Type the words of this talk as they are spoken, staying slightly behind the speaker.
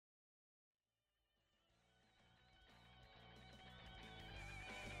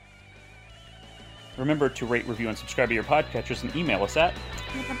Remember to rate, review, and subscribe to your podcatchers and email us at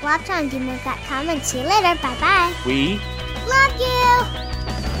makeablogtime@gmail.com and see you later. Bye-bye. We love you.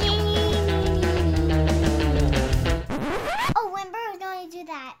 Oh, remember we're going to do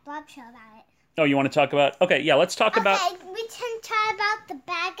that blog show about it. Oh, you want to talk about... Okay, yeah, let's talk about... Okay, we can talk about the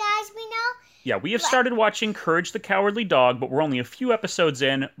bad guys we know. Yeah, we have started watching Courage the Cowardly Dog, but we're only a few episodes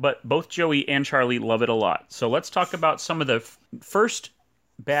in, but both Joey and Charlie love it a lot. So let's talk about some of the first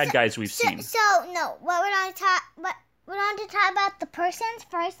bad guys we've seen. No, what we're going to talk about the persons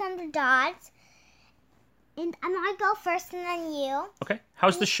first and the dogs. And I'm going to go first and then you. Okay.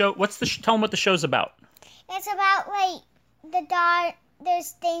 How's the show? Tell them what the show's about. It's about, like, the dog,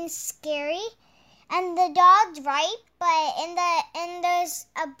 there's things scary. And the dog's right, but and there's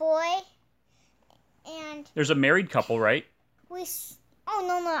a boy. And there's a married couple, right? No,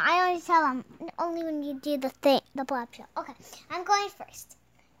 I already tell them. Only when you do the blog show. Okay, I'm going first.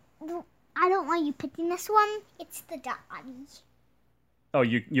 I don't want you picking this one. It's the dog. Oh,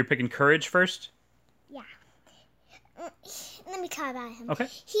 you're picking Courage first? Yeah. Let me talk about him. Okay.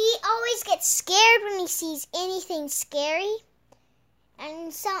 He always gets scared when he sees anything scary.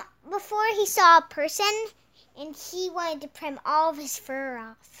 And so before he saw a person, and he wanted to trim all of his fur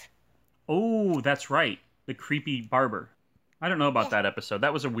off. Oh, that's right. The creepy barber. I don't know about that episode.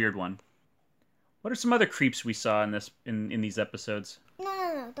 That was a weird one. What are some other creeps we saw in these episodes? No.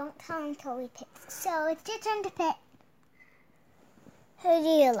 Don't tell him until we pick. So it's your turn to pick. Who do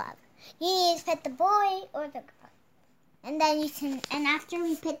you love? You need to pick the boy or the girl. And then and after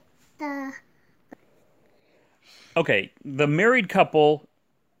we pick the... Okay, the married couple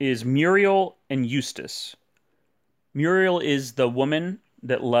is Muriel and Eustace. Muriel is the woman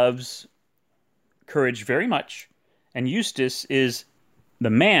that loves Courage very much, and Eustace is the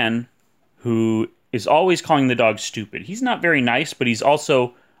man who is always calling the dog stupid. He's not very nice, but he's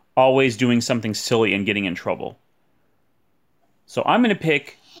also always doing something silly and getting in trouble. So I'm going to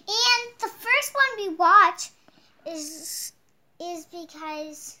pick... And the first one we watch is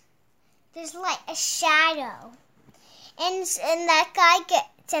because there's like a shadow. And that guy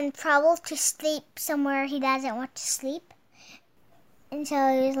gets in trouble to sleep somewhere he doesn't want to sleep. And so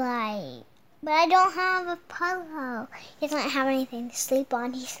he's like, but I don't have a pillow. He doesn't have anything to sleep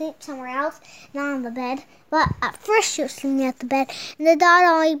on. He sleeps somewhere else, not on the bed. But at first he was sleeping at the bed. And the dog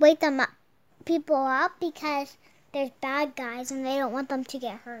always wakes people up because there's bad guys and they don't want them to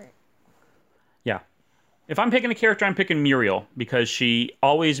get hurt. Yeah. If I'm picking a character, I'm picking Muriel because she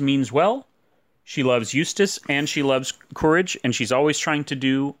always means well. She loves Eustace and she loves Courage, and she's always trying to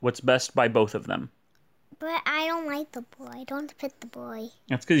do what's best by both of them. But I don't like the boy. I don't want to pick the boy.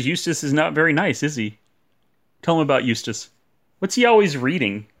 That's because Eustace is not very nice, is he? Tell him about Eustace. What's he always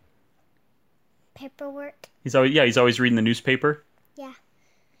reading? Paperwork. He's always reading the newspaper. Yeah.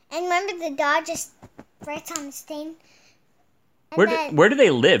 And remember the dog just writes on the stain? Where do they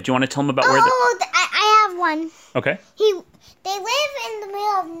live? Do you want to tell them about where I have one. Okay. They live in the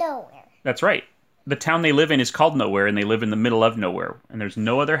middle of nowhere. That's right. The town they live in is called Nowhere, and they live in the middle of nowhere. And there's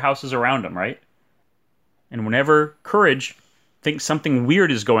no other houses around them, right? And whenever Courage thinks something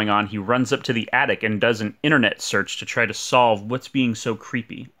weird is going on, he runs up to the attic and does an internet search to try to solve what's being so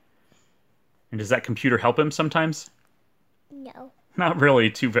creepy. And does that computer help him sometimes? No. Not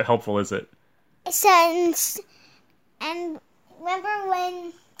really too helpful, is it? And remember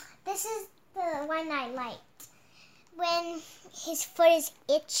when... This is the one I liked. When his foot is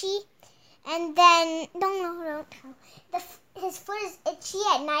itchy, and then... Don't tell. His foot is itchy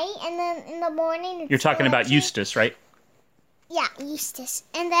at night, and then in the morning... You're talking about Eustace, right? Yeah, Eustace.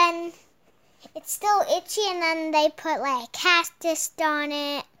 And then it's still itchy, and then they put, like, cactus on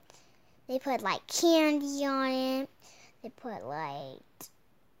it. They put, like, candy on it. They put, like...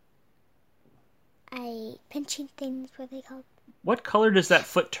 pinching things, what are they called? What color does that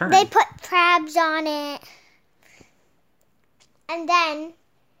foot turn? They put crabs on it. And then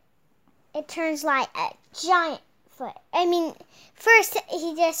it turns like a giant foot. I mean, first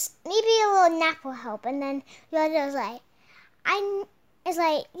he just, maybe a little nap will help. And then the other was like,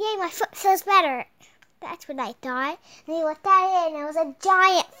 yay, my foot feels better. That's what I thought. And he looked at it and it was a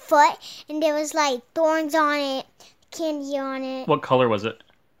giant foot. And there was like thorns on it, candy on it. What color was it?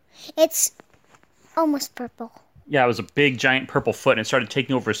 It's almost purple. Yeah, it was a big, giant purple foot, and it started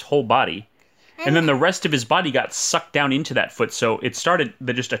taking over his whole body. And then the rest of his body got sucked down into that foot, so it started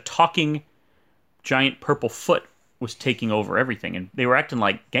that just a talking, giant purple foot was taking over everything, and they were acting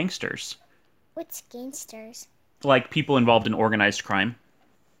like gangsters. What's gangsters? Like people involved in organized crime.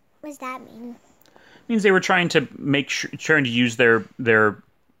 What does that mean? It means they were trying to trying to use their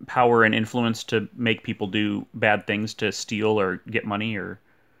power and influence to make people do bad things, to steal or get money or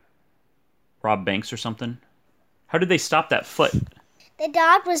rob banks or something? How did they stop that foot? The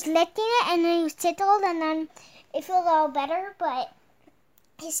dog was licking it, and then he was tickled, and then it felt all better, but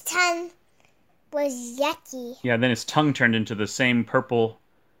his tongue was yucky. Yeah, then his tongue turned into the same purple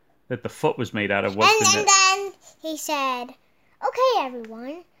that the foot was made out of. And then he said, "Okay,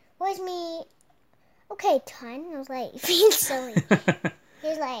 everyone, where's me? Okay, ton." I was like, being silly. He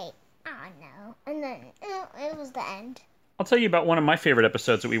was like, "Oh no," and then it was the end. I'll tell you about one of my favorite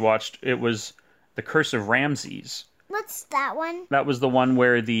episodes that we watched. It was The Curse of Ramses. What's that one? That was the one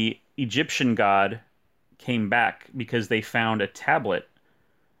where the Egyptian god came back because they found a tablet,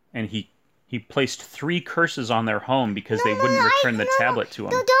 and he placed 3 curses on their home because they wouldn't return the tablet to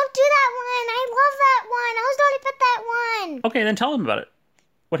him. No, don't do that one. I love that one. I was going to put that one. Okay, then tell them about it.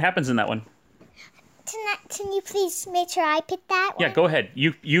 What happens in that one? Can you please make sure I pick that one? Yeah, go ahead.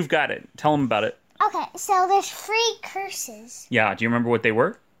 You've got it. Tell them about it. Okay, so there's 3 curses. Yeah, do you remember what they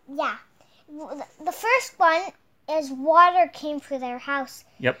were? Yeah. The first one is water came through their house.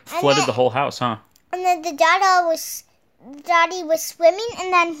 Yep, flooded the whole house, huh? And then the daddy was swimming,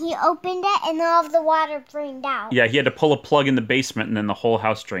 and then he opened it, and all of the water drained out. Yeah, he had to pull a plug in the basement, and then the whole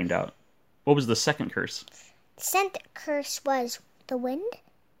house drained out. What was the second curse? The second curse was the wind.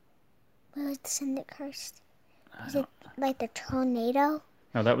 What was the second curse? Was it like the tornado?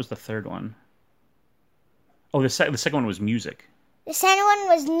 No, that was the third one. Oh, the second one was music. The second one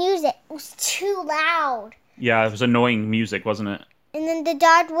was music. It was too loud. Yeah, it was annoying music, wasn't it? And then the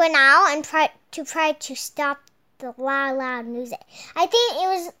dog went out and tried to stop the loud music. I think it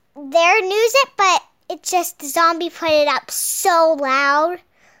was their music, but it's just the zombie put it up so loud.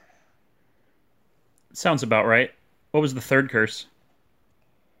 Sounds about right. What was the third curse?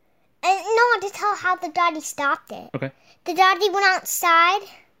 And no one to tell how the doggy stopped it. Okay. The doggy went outside.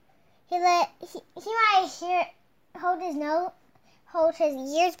 He might hold his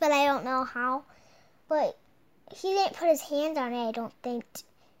ears, but I don't know how. But he didn't put his hands on it, I don't think.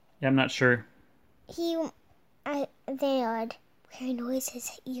 Yeah, I'm not sure. They would hear noise his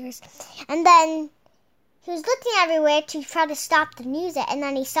ears. And then he was looking everywhere to try to stop the music, and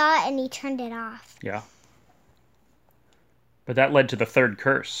then he saw it and he turned it off. Yeah. But that led to the third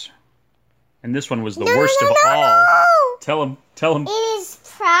curse. And this one was the worst of all. No. Tell him. It is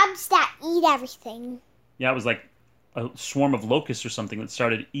crabs that eat everything. Yeah, it was like a swarm of locusts or something that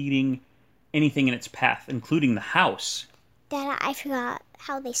started eating anything in its path, including the house. Dad, I forgot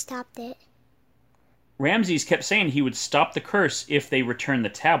how they stopped it. Ramses kept saying he would stop the curse if they returned the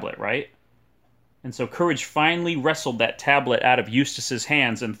tablet, right? And so Courage finally wrestled that tablet out of Eustace's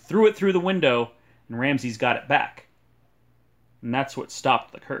hands and threw it through the window, and Ramses got it back. And that's what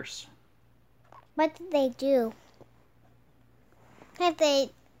stopped the curse. What did they do? How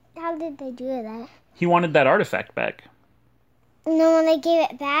did they do that? He wanted that artifact back. And then when they gave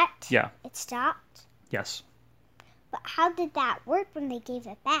it back, Yeah. it stopped? Yes. But how did that work when they gave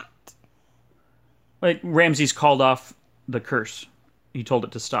it back? Like, Ramses called off the curse. He told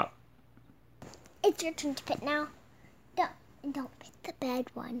it to stop. It's your turn to pick now. Don't pick the bad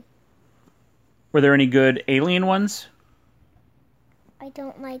one. Were there any good alien ones? I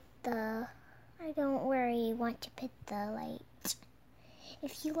don't really want to pick the,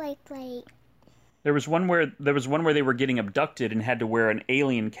 if you like. There was one where they were getting abducted and had to wear an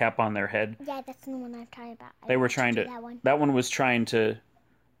alien cap on their head. Yeah, that's the one I'm talking about. That one was trying to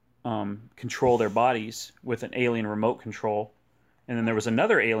control their bodies with an alien remote control. And then there was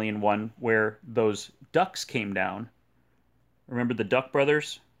another alien one where those ducks came down. Remember the Duck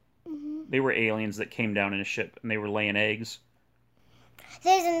Brothers? Mm-hmm. They were aliens that came down in a ship and they were laying eggs.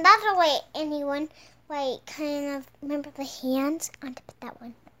 There's another anyone, kind of, remember the hands? I want to put that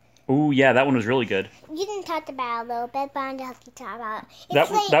one. Ooh, yeah, that one was really good. You didn't talk about it a little bit, but I'm going to help you talk about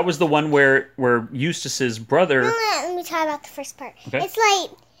it. That was the one where Eustace's brother... No, let me talk about the first part. Okay. It's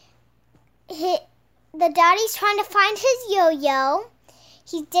the daddy's trying to find his yo-yo.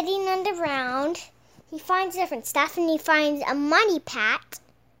 He's digging underground. He finds different stuff, and he finds a money pat.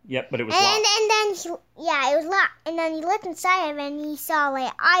 Yep, but it was locked. And then, it was locked. And then he looked inside of it, and he saw,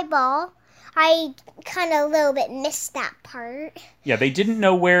 eyeball. I kind of a little bit missed that part. Yeah, they didn't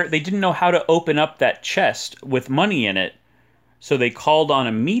know how to open up that chest with money in it. So they called on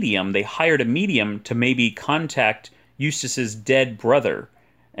a medium. They hired a medium to maybe contact Eustace's dead brother.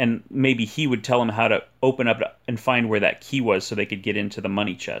 And maybe he would tell them how to open up and find where that key was so they could get into the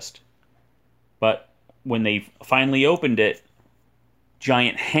money chest. But when they finally opened it,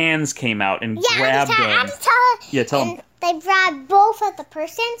 giant hands came out and grabbed them. Tell them. They grabbed both of the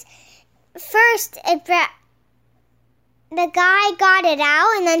persons. First, the guy got it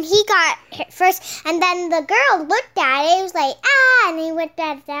out, and then he got hit first. And then the girl looked at it. It was like, and he whipped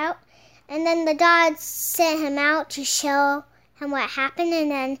that out. And then the dog sent him out to show him what happened,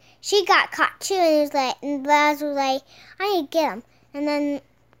 and then she got caught too, and the dad was like, I need to get him. And then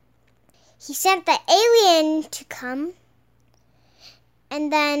he sent the alien to come,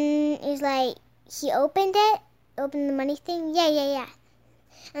 and then he's like, he opened the money thing, yeah.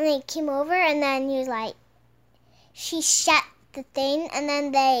 And then he came over, and then he was like, she shut the thing, and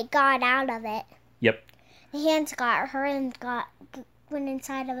then they got out of it. Yep. The hands got her and went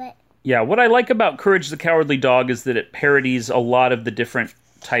inside of it. Yeah, what I like about Courage the Cowardly Dog is that it parodies a lot of the different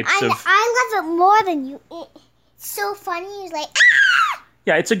types of... I love it more than you. It's so funny. He's like, ah!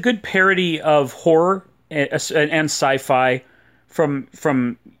 Yeah, it's a good parody of horror and sci-fi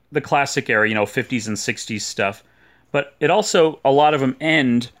from the classic era, 50s and 60s stuff. But it also, a lot of them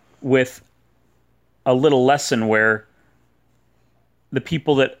end with a little lesson where the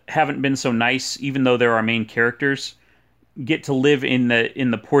people that haven't been so nice, even though they're our main characters, get to live in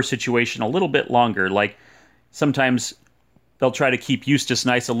the poor situation a little bit longer. Like, sometimes they'll try to keep Eustace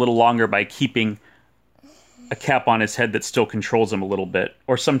nice a little longer by keeping a cap on his head that still controls him a little bit.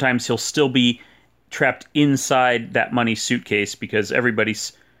 Or sometimes he'll still be trapped inside that money suitcase because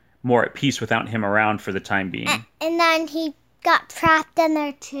everybody's more at peace without him around for the time being. And then he got trapped in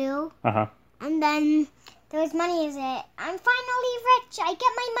there too. Uh-huh. And then there was money. He said, I'm finally rich. I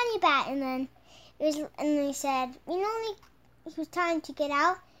get my money back. And then he said, he was trying to get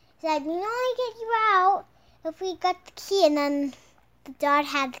out. He said, we can only get you out if we got the key. And then the dog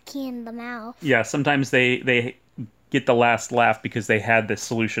had the key in the mouth. Yeah, sometimes they get the last laugh because they had the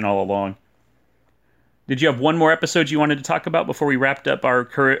solution all along. Did you have one more episode you wanted to talk about before we wrapped up our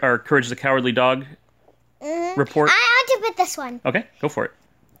Courage the Cowardly Dog report? I want to put this one. Okay, go for it.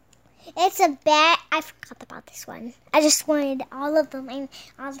 It's a bad... I forgot about this one. I just wanted all of them.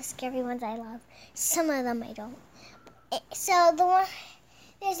 All the scary ones I love. Some of them I don't.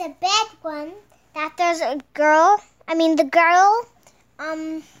 There's a bad one that there's a girl. The girl...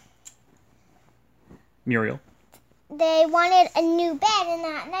 Muriel. They wanted a new bed, and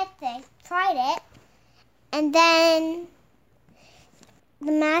that night they tried it. And then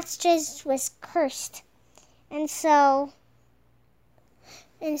the mattress was cursed. And so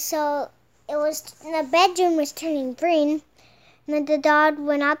it was, the bedroom was turning green. And then the dog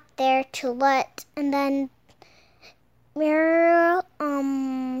went up there to look. And then Muriel,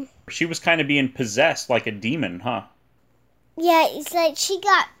 she was kind of being possessed like a demon, huh? Yeah, it's like she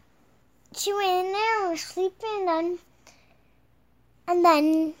went in there and was sleeping, and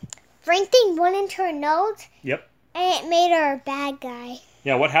then Franklin went into her nose. Yep. And it made her a bad guy.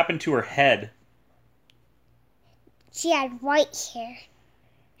 Yeah, what happened to her head? She had white hair.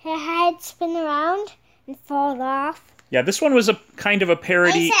 Her head spin around and fall off. Yeah, this one was a kind of a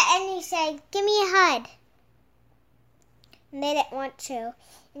parody. And he said, give me a hug. And they didn't want to.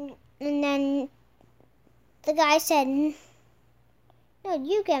 And then the guy said, no,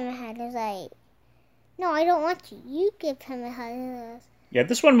 you give him a hug. I was like, no, I don't want to. You give him a hug. Yeah,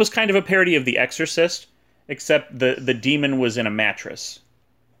 this one was kind of a parody of The Exorcist, except the demon was in a mattress.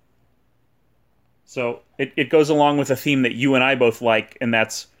 So it goes along with a theme that you and I both like, and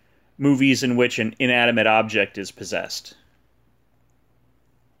that's movies in which an inanimate object is possessed.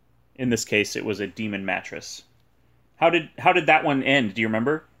 In this case, it was a demon mattress. How did that one end? Do you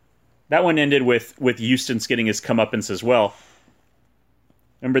remember? That one ended with Eustace getting his comeuppance as well.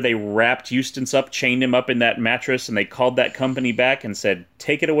 Remember, they wrapped Eustace up, chained him up in that mattress, and they called that company back and said,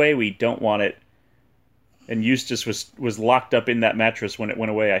 take it away, we don't want it. And Eustace was locked up in that mattress when it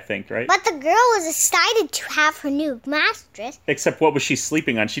went away, I think, right? But the girl was excited to have her new mattress. Except what was she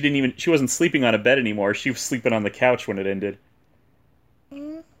sleeping on? She wasn't sleeping on a bed anymore. She was sleeping on the couch when it ended.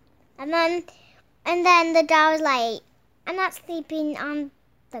 Mm-hmm. And then the dog was like, I'm not sleeping on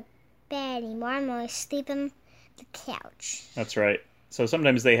the bed anymore. I'm only sleeping on the couch. That's right. So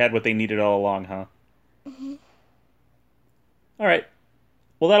sometimes they had what they needed all along, huh? Mm-hmm. All right.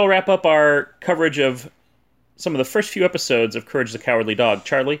 Well, that'll wrap up our coverage of some of the first few episodes of Courage the Cowardly Dog.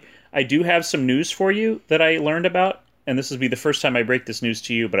 Charlie, I do have some news for you that I learned about, and this will be the first time I break this news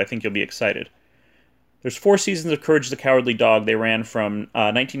to you, but I think you'll be excited. There's 4 seasons of Courage the Cowardly Dog. They ran from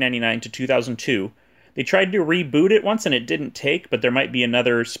 1999 to 2002. They tried to reboot it once, and it didn't take, but there might be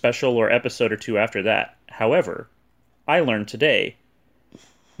another special or episode or 2 after that. However, I learned today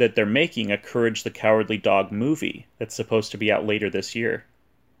that they're making a Courage the Cowardly Dog movie that's supposed to be out later this year.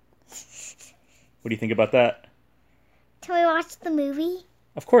 What do you think about that? Can we watch the movie?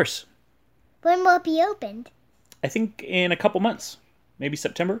 Of course. When will it be opened? I think in a couple months. Maybe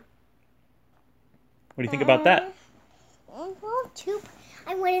September. What do you think about that? I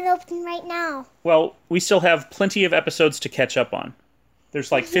want it open right now. Well, we still have plenty of episodes to catch up on.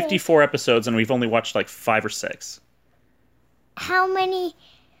 There's like 54 episodes, and we've only watched like 5 or 6. How many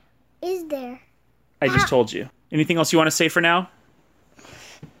is there? I just told you. Anything else you want to say for now?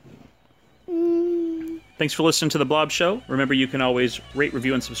 Thanks for listening to The Blob Show. Remember, you can always rate,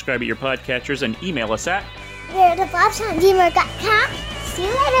 review, and subscribe at your podcatchers and email us at we're theblobs@gmail.com. See you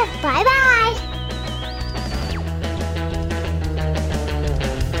later. Bye-bye.